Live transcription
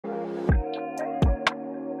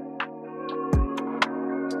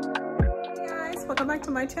welcome back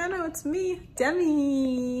to my channel. It's me,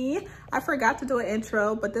 Demmmmmmmi. I forgot to do an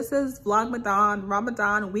intro, but this is VLOGMADAN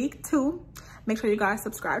Ramadan week 2. Make sure you guys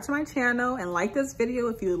subscribe to my channel and like this video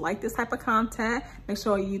if you like this type of content. Make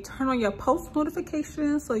sure you turn on your post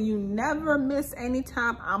notifications so you never miss any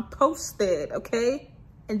time I'm posted, okay?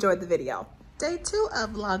 Enjoy the video. Day 2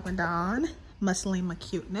 of VLOGMADAN, Muslima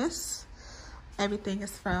cuteness. Everything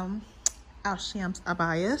is from our Shams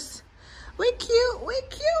Abayas. We cute, we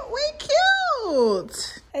cute, we cute.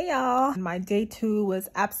 Hey y'all. My day 2 was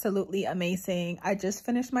absolutely amazing. I just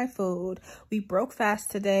finished my food. We broke fast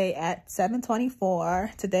today at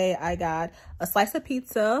 7:24. Today I got a slice of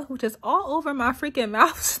pizza, which is all over my freaking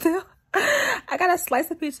mouth still. I got a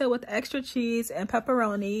slice of pizza with extra cheese and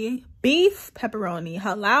pepperoni, beef pepperoni,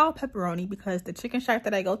 halal pepperoni, because the chicken shack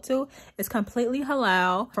that I go to is completely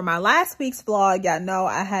halal. For my last week's vlog, y'all know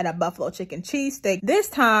I had a buffalo chicken cheesesteak. This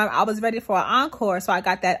time I was ready for an encore, so I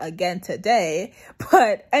got that again today.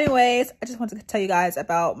 But anyways, I just wanted to tell you guys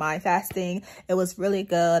about my fasting. It was really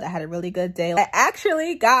good. I had a really good day. I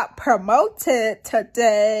actually got promoted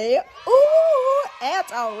today. Ooh, and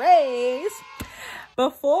a raise.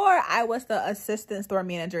 Before, I was the assistant store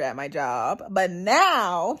manager at my job, but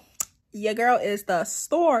now your girl is the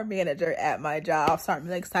store manager at my job. So I'm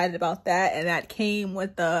really excited about that, and that came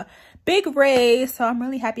with the big raise. So I'm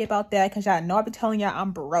really happy about that, because y'all know I've been telling y'all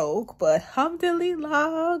I'm broke, but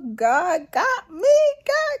alhamdulillah, God got me,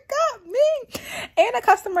 God got me. And a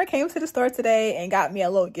customer came to the store today and got me a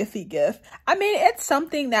little gifty gift. I mean, it's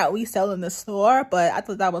something that we sell in the store, but I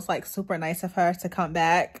thought that was like super nice of her to come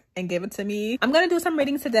back and give it to me. I'm gonna do some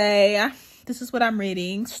reading today. This is what I'm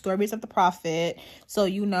reading, Stories of the Prophet. So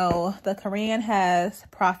you know the Quran has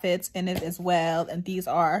prophets in it as well, and these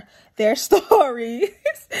are their stories.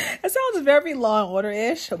 It sounds very Law and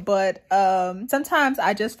Order-ish, but sometimes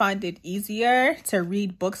I just find it easier to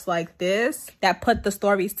read books like this that put the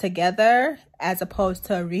stories together as opposed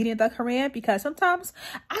to reading the Quran, because sometimes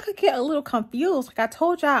I could get a little confused. Like I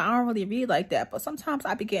told y'all, I don't really read like that, but sometimes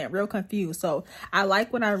I be getting real confused. So I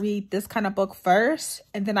like when I read this kind of book first,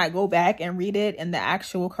 and then I go back and read it in the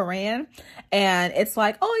actual Quran, and it's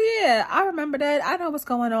like, oh yeah, I remember that. I know what's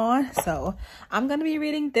going on. So I'm gonna be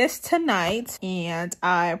reading this tonight, and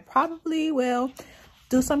I probably will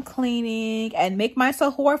do some cleaning and make my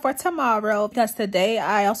sahur for tomorrow, because today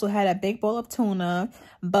I also had a big bowl of tuna,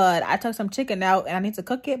 but I took some chicken out and I need to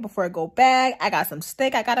cook it before it go bad. I got some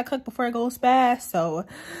steak I gotta cook before it goes bad. So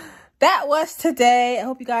that was today. I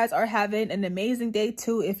hope you guys are having an amazing day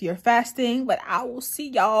too if you're fasting, but I will see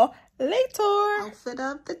y'all later. Outfit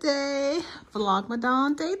of the day,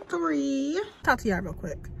 VLOGMADAN day 3. Talk to y'all real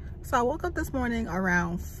quick. So I woke up this morning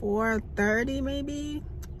around 4:30 maybe.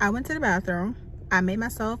 I went to the bathroom. I made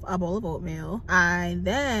myself a bowl of oatmeal. I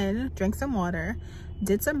then drank some water,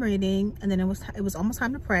 did some reading, and then it was almost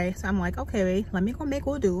time to pray. So I'm like, okay, let me go make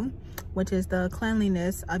wudu, which is the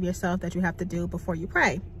cleanliness of yourself that you have to do before you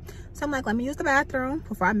pray. So I'm like, let me use the bathroom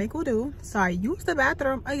before I make wudu. So I used the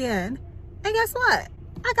bathroom again, and guess what?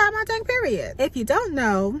 I got my dang period. If you don't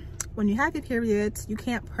know, when you have your periods, you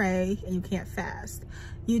can't pray and you can't fast.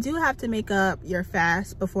 You do have to make up your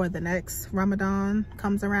fast before the next Ramadan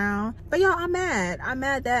comes around. But y'all, I'm mad. I'm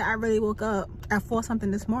mad that I really woke up at 4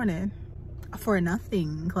 something this morning for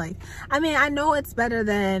nothing. Like, I mean, I know it's better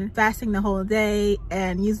than fasting the whole day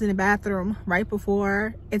and using the bathroom right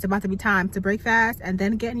before it's about to be time to break fast and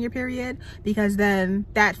then getting your period, because then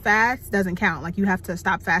that fast doesn't count. Like, you have to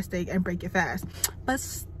stop fasting and break your fast. But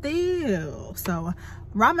still, so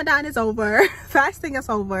Ramadan is over, fasting is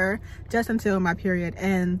over, just until my period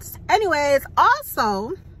ends. Anyways,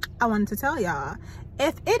 also, I wanted to tell y'all,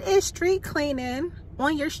 if it is street cleaning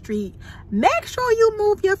on your street, make sure you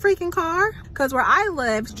move your freaking car, because where I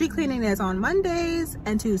live, street cleaning is on Mondays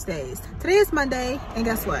and Tuesdays. Today is Monday, and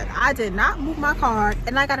guess what? I did not move my car,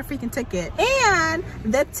 and I got a freaking ticket, and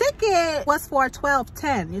the ticket was for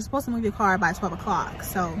 12:10. You're supposed to move your car by 12 o'clock,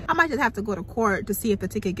 so I might just have to go to court to see if the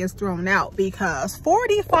ticket gets thrown out, because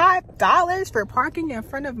 $45 for parking in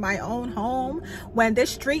front of my own home when this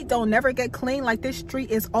street don't never get clean. Like, this street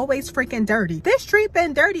is always freaking dirty. This street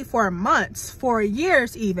been dirty for months, for years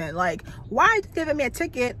even. Like, why are you giving me a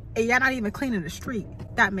ticket and y'all not even cleaning the street?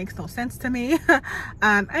 That makes no sense to me.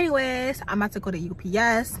 Anyways, I'm about to go to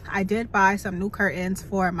UPS. I did buy some new curtains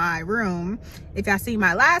for my room. If y'all see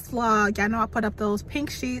my last vlog, y'all know I put up those pink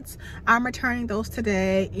sheets. I'm returning those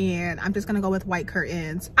today, and I'm just gonna go with white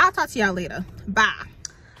curtains. I'll talk to y'all later. Bye.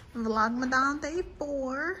 VLOGMADAN day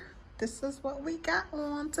 4. this is what we got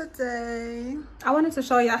on today. I wanted to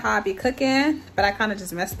show y'all how I be cooking, but I kind of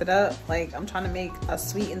just messed it up. Like, I'm trying to make a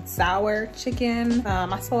sweet and sour chicken.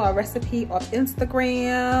 I saw a recipe off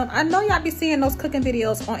Instagram. I know y'all be seeing those cooking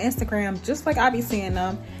videos on Instagram just like I be seeing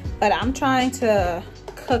them, but I'm trying to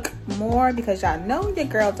cook more because y'all know your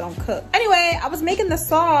girl don't cook. Anyway, I was making the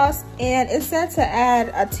sauce and it said to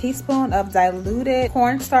add a teaspoon of diluted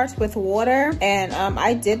cornstarch with water, and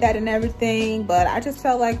I did that and everything, but I just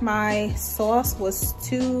felt like my sauce was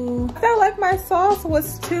too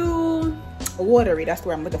watery. That's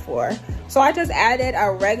what I'm looking for. So I just added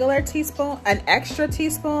a regular teaspoon, an extra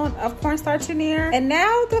teaspoon of cornstarch in there, and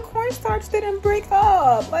now the cornstarch didn't break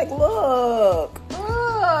up. Like, look,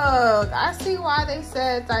 I see why they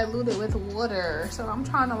said diluted with water. So I'm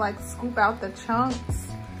trying to like scoop out the chunks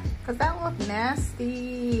because that looked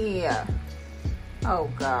nasty. Oh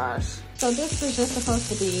gosh. So this is just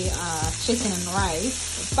supposed to be chicken and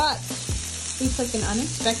rice, but we took an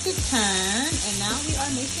unexpected turn and now we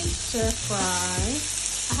are making stir fry.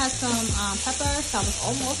 I had some peppers that was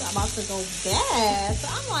almost about to go bad. So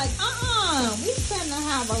I'm like, we gonna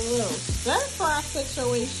have a little stir fry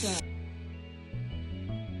situation.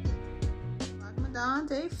 Ramadan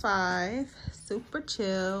day 5, super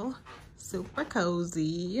chill, super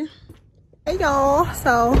cozy. Hey y'all,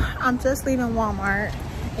 so I'm just leaving Walmart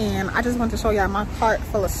and I just want to show y'all my cart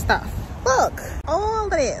full of stuff. Look, all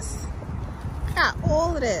of this. I got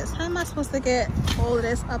all of this. How am I supposed to get all of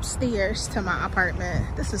this upstairs to my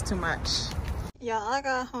apartment? This is too much. Y'all, I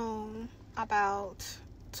got home about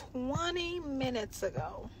 20 minutes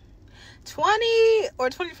ago. 20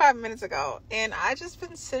 or 25 minutes ago, and I just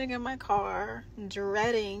been sitting in my car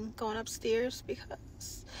dreading going upstairs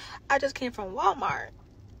because I just came from Walmart.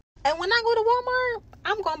 And when I go to Walmart,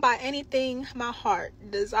 I'm gonna buy anything my heart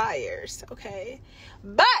desires, okay?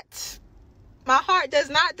 But my heart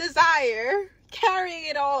does not desire carrying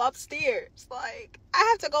it all upstairs. Like, I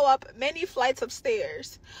have to go up many flights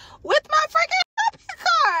upstairs with my freaking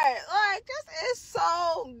cart. Like, this is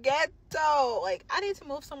so ghetto. Like, I need to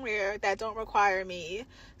move somewhere that don't require me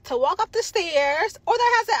to walk up the stairs or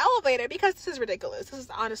that has an elevator, because this is ridiculous. This is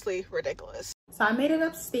honestly ridiculous. So I made it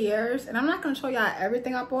upstairs, and I'm not gonna show y'all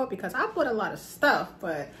everything I bought because I bought a lot of stuff,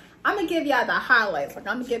 but I'm gonna give y'all the highlights. Like,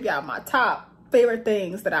 I'm gonna give y'all my top favorite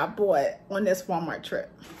things that I bought on this Walmart trip.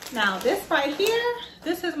 Now this right here,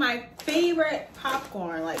 this is my favorite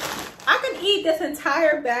popcorn. Like, I could eat this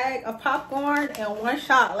entire bag of popcorn in one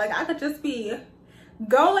shot. Like, I could just be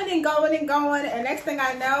going and going and going, and next thing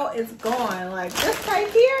I know, it's gone. Like, this right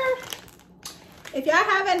here, if y'all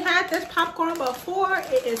haven't had this popcorn before,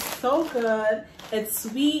 it is so good. It's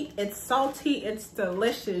sweet, it's salty, it's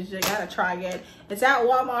delicious. You gotta try it. It's at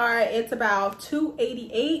Walmart. It's about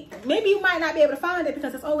 $2.88. Maybe you might not be able to find it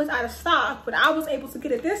because it's always out of stock, but I was able to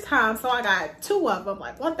get it this time, so I got 2 of them.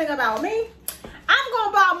 Like, one thing about me, I'm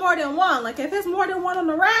gonna buy more than one. Like, if there's more than one on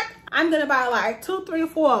the rack, I'm gonna buy like 2, 3,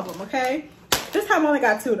 4 of them, okay? This time I only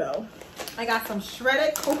got 2 though. I got some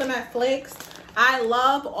shredded coconut flakes. I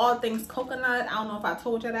love all things coconut. I don't know if I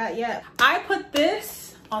told you that yet. I put this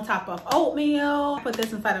on top of oatmeal. I put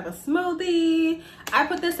this inside of a smoothie. I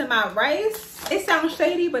put this in my rice. It sounds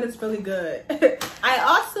shady, but it's really good. I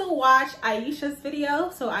also watched Aisha's video.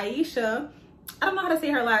 So Aisha, I don't know how to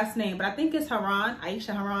say her last name, but I think it's Haran,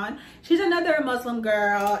 Aisha Haran. She's another Muslim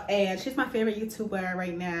girl, and she's my favorite YouTuber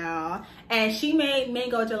right now. And she made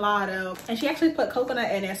mango gelato, and she actually put coconut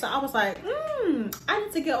in it. So I was like, I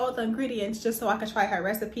need to get all the ingredients just so I can try her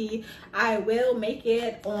recipe. I will make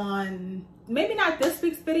it on, maybe not this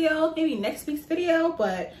week's video, maybe next week's video,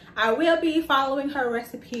 but I will be following her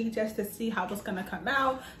recipe just to see how it's gonna come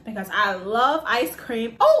out because I love ice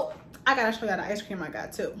cream. Oh, I gotta show y'all the ice cream I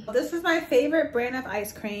got too. This is my favorite brand of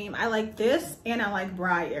ice cream. I like this and I like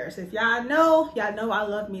Breyers. If y'all know I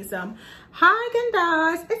love me some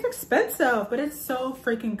Haagen-Dazs. It's expensive, but it's so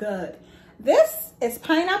freaking good. This is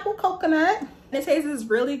pineapple coconut. It tastes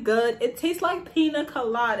really good. It tastes like pina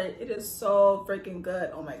colada. It is so freaking good.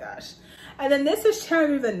 Oh my gosh. And then this is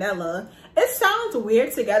cherry vanilla. It sounds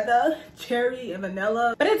weird together, cherry and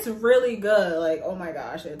vanilla, but it's really good. Like, oh my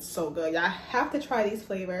gosh, it's so good. Y'all have to try these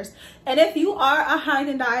flavors. And if you are a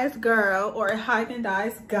Haagen-Dazs girl or a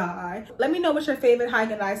Haagen-Dazs guy, let me know what your favorite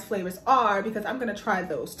Haagen-Dazs flavors are because I'm gonna try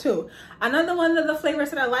those too. Another one of the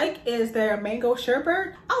flavors that I like is their mango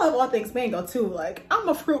sherbet. I love all things mango too. Like, I'm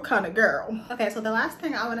a fruit kind of girl. Okay, so the last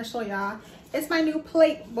thing I want to show y'all is my new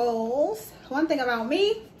plate bowls. One thing about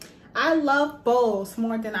me, I love bowls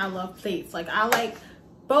more than I love plates. Like, I like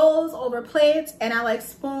bowls over plates and I like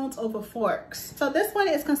spoons over forks. So this one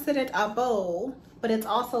is considered a bowl, but it's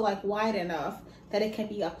also like wide enough that it can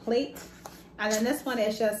be a plate. And then this one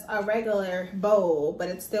is just a regular bowl, but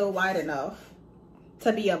it's still wide enough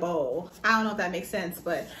to be a bowl. I don't know if that makes sense,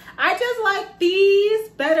 but I just like these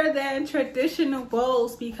better than traditional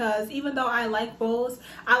bowls, because even though I like bowls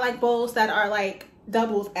that are like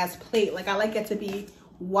doubled as plate. Like I like it to be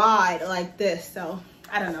wide like this. So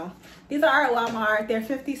I don't know. These are at Walmart. They're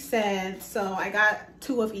 50 cents. So I got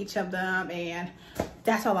 2 of each of them, and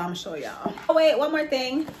that's all I'm gonna show y'all. Oh wait, one more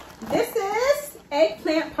thing. This is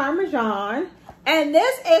eggplant parmesan, and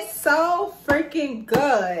this is so freaking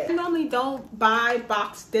good. I normally don't buy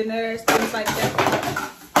box dinners, things like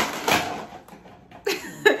that.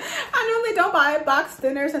 I normally don't buy box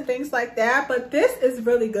dinners and things like that, but this is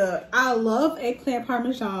really good. I love eggplant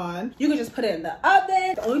parmesan. You can just put it in the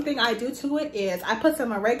oven. The only thing I do to it is I put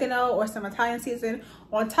some oregano or some Italian season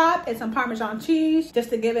on top and some Parmesan cheese just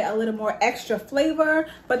to give it a little more extra flavor.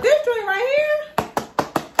 But this joint right here,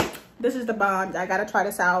 this is the bomb. I gotta try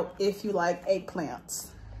this out if you like eggplants.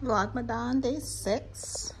 Vlogmadan day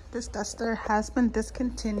 6. This duster has been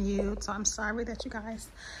discontinued, so I'm sorry that you guys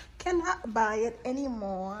cannot buy it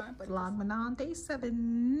anymore. But Vlogmadan day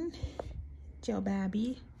 7. Joe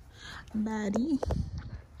Babby. Baddie.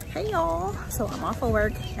 Hey y'all. So I'm off of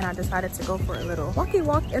work and I decided to go for a little walkie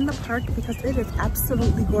walk in the park because it is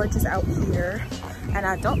absolutely gorgeous out here. And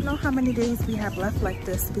I don't know how many days we have left like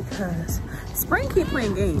this because spring keep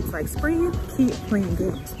playing games. Like spring keep playing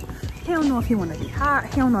games. He don't know if he want to be hot.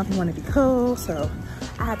 He don't know if he want to be cold. So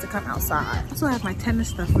I had to come outside. So I have my tennis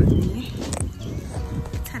stuff with me.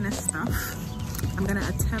 Tennis stuff. I'm gonna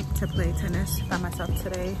attempt to play tennis by myself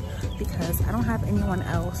today because I don't have anyone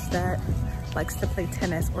else that likes to play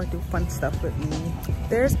tennis or do fun stuff with me.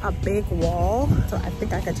 There's a big wall, so I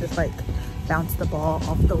think I could just like bounce the ball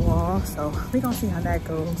off the wall. So we gonna see how that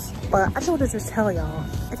goes. But I just wanted to tell y'all,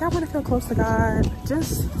 if y'all wanna feel close to God,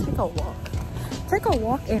 just take a walk. Take a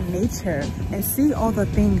walk in nature and see all the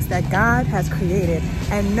things that God has created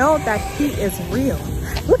and know that He is real.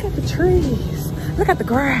 Look at the trees, look at the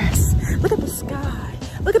grass, look at the sky,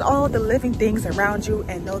 look at all the living things around you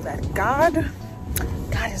and know that God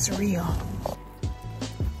is real.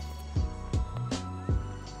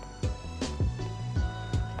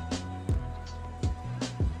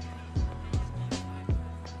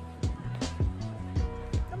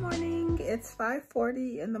 It's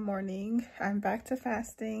 5:40 in the morning. I'm back to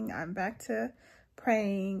fasting. I'm back to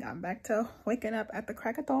praying. I'm back to waking up at the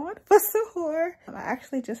crack of dawn for suhoor. I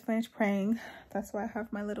actually just finished praying. That's why I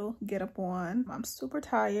have my little get up on. I'm super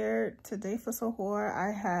tired. Today for suhoor,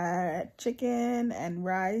 I had chicken and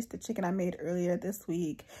rice. The chicken I made earlier this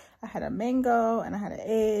week. I had a mango and I had an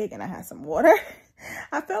egg and I had some water.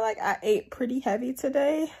 I feel like I ate pretty heavy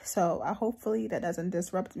today. So hopefully that doesn't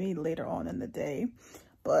disrupt me later on in the day.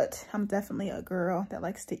 But I'm definitely a girl that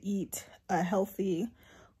likes to eat a healthy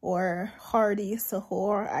or hearty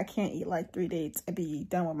suhoor. I can't eat like 3 dates and be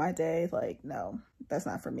done with my day. Like, no, that's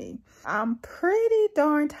not for me. I'm pretty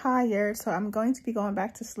darn tired, so I'm going to be going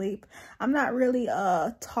back to sleep. I'm not really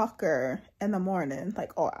a talker in the morning,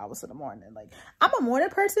 like all hours of the morning. Like, I'm a morning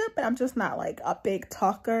person, but I'm just not like a big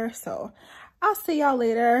talker. So I'll see y'all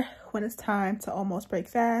later when it's time to almost break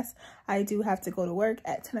fast. I do have to go to work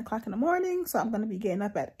at 10 o'clock in the morning. So I'm going to be getting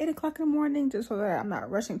up at 8 o'clock in the morning just so that I'm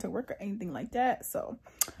not rushing to work or anything like that. So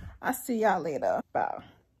I'll see y'all later. Bye.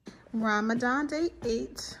 Ramadan day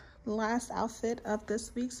 8. Last outfit of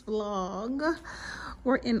this week's vlog.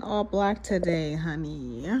 We're in all black today,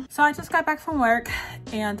 honey. So I just got back from work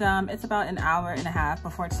and it's about an hour and a half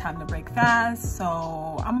before it's time to break fast. So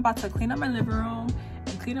I'm about to clean up my living room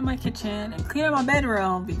and clean up my kitchen and clean up my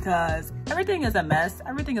bedroom because everything is a mess.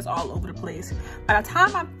 Everything is all over the place. By the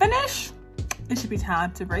time I'm finished, it should be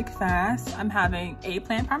time to break fast. I'm having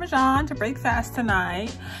eggplant parmesan to break fast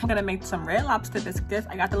tonight. I'm gonna make some red lobster biscuits.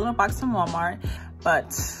 I got the little box from Walmart,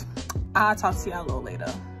 but I'll talk to y'all a little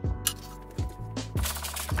later.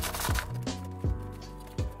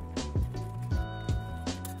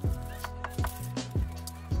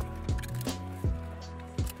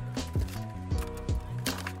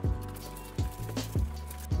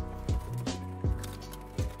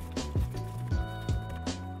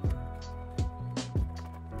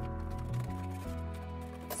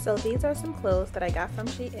 So these are some clothes that I got from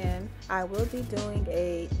Shein. I will be doing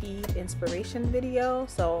a Eid inspiration video,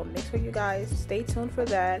 so make sure you guys stay tuned for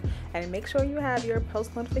that and make sure you have your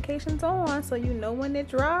post notifications on so you know when it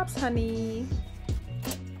drops, honey.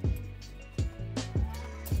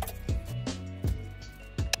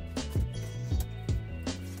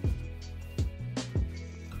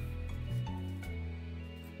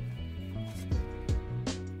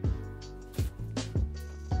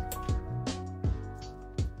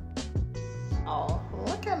 Oh,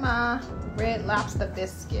 look look at my Red Lobster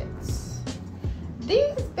biscuits.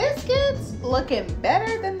 These biscuits looking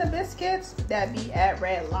better than the biscuits that be at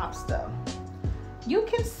Red Lobster. You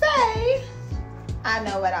can say I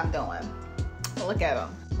know what I'm doing. Look at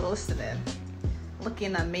them, glistening,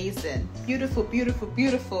 looking amazing. Beautiful, beautiful,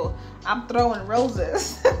 beautiful. I'm throwing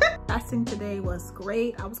roses. Fasting today was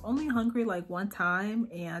great. I was only hungry like one time,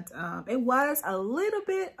 and it was a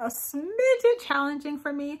smidgen challenging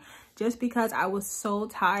for me just because I was so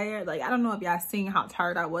tired. Like, I don't know if y'all seen how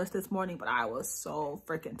tired I was this morning, but I was so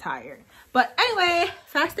freaking tired. But anyway,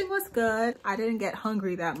 fasting was good. I didn't get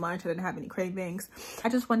hungry that much. I didn't have any cravings. I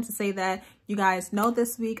just wanted to say that you guys know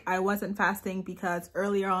this week I wasn't fasting because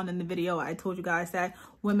earlier on in the video I told you guys that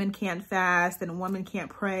women can't fast and women can't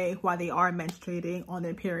pray while they are menstruating on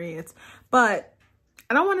their periods. But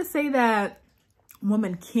I don't want to say that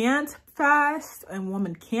women can't fast and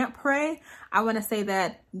women can't pray. I want to say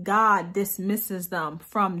that God dismisses them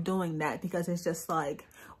from doing that, because it's just like,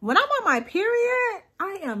 when I'm on my period,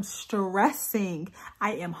 I am stressing.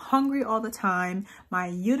 I am hungry all the time. My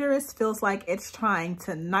uterus feels like it's trying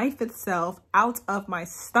to knife itself out of my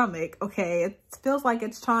stomach, okay? It feels like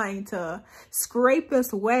it's trying to scrape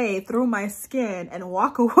its way through my skin and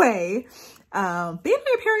walk away. Being on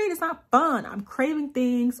my period is not fun. I'm craving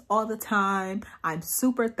things all the time. I'm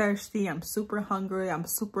super thirsty. I'm super hungry. I'm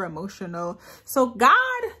super emotional. So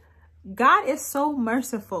God is so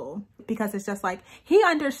merciful, because it's just like, he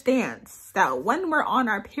understands that when we're on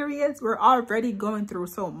our periods, we're already going through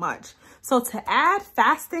so much. So to add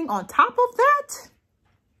fasting on top of that,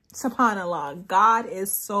 subhanallah, God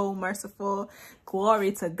is so merciful.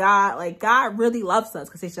 Glory to God. Like, God really loves us,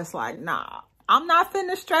 because he's just like, nah, I'm not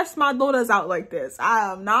finna stress my daughters out like this.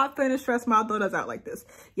 I am not finna stress my daughters out like this.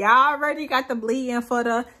 Y'all already got the bleeding for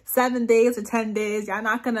the 7 days or 10 days. Y'all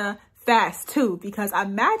not gonna fast too, because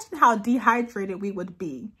imagine how dehydrated we would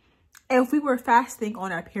be if we were fasting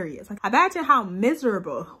on our periods. Like, imagine how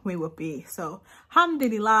miserable we would be. So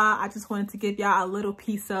alhamdulillah, I just wanted to give y'all a little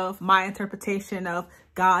piece of my interpretation of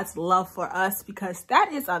God's love for us, because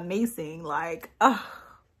that is amazing. Like,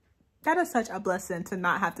 that is such a blessing to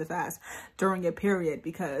not have to fast during your period,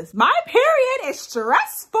 because my period is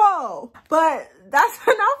stressful. But that's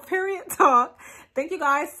enough period talk. Thank you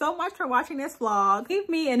guys so much for watching this vlog. Leave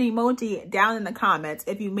me an emoji down in the comments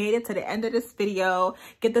if you made it to the end of this video.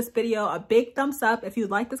 Give this video a big thumbs up if you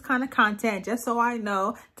like this kind of content, just so I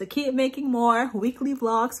know to keep making more weekly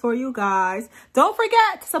vlogs for you guys. Don't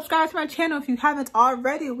forget to subscribe to my channel if you haven't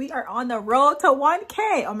already. We are on the road to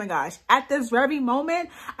 1K. Oh my gosh. At this very moment,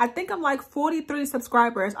 I think I'm like 43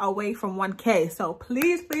 subscribers away from 1K. So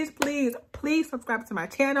please, please, please, please subscribe to my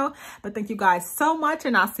channel. But thank you guys so much,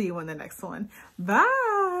 and I'll see you in the next one. Bye.